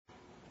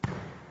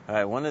All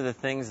right, one of the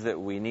things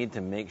that we need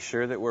to make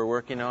sure that we're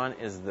working on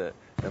is the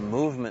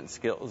movement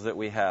skills that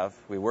we have.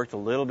 We worked a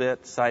little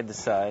bit side to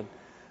side,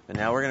 but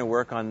now we're going to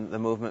work on the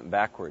movement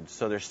backwards.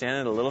 So they're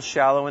standing a little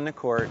shallow in the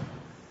court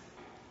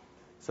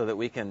so that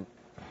we can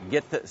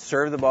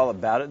serve the ball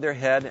about at their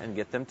head and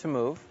get them to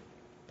move.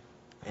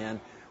 And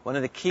one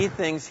of the key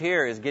things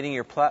here is getting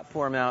your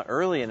platform out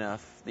early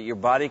enough that your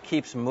body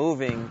keeps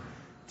moving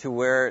to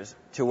where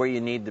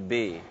you need to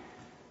be.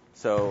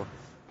 So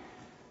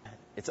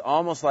it's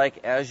almost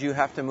like as you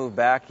have to move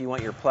back, you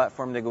want your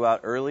platform to go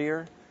out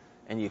earlier,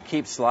 and you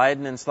keep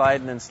sliding and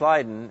sliding and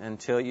sliding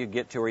until you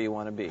get to where you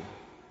want to be.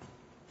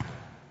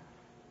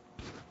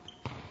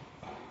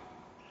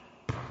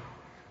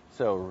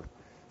 So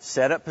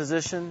set up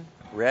position,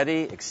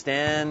 ready,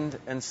 extend,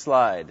 and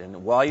slide.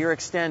 And while you're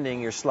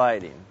extending, you're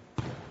sliding.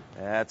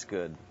 That's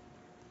good.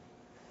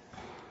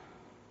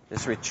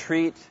 This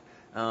retreat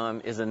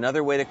is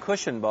another way to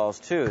cushion balls,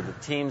 too.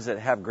 The teams that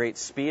have great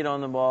speed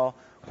on the ball,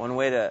 one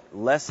way to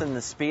lessen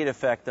the speed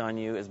effect on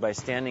you is by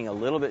standing a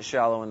little bit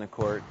shallow in the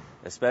court,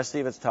 especially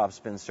if it's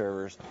topspin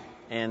servers,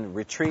 and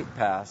retreat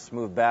pass,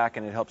 move back,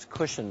 and it helps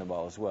cushion the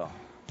ball as well.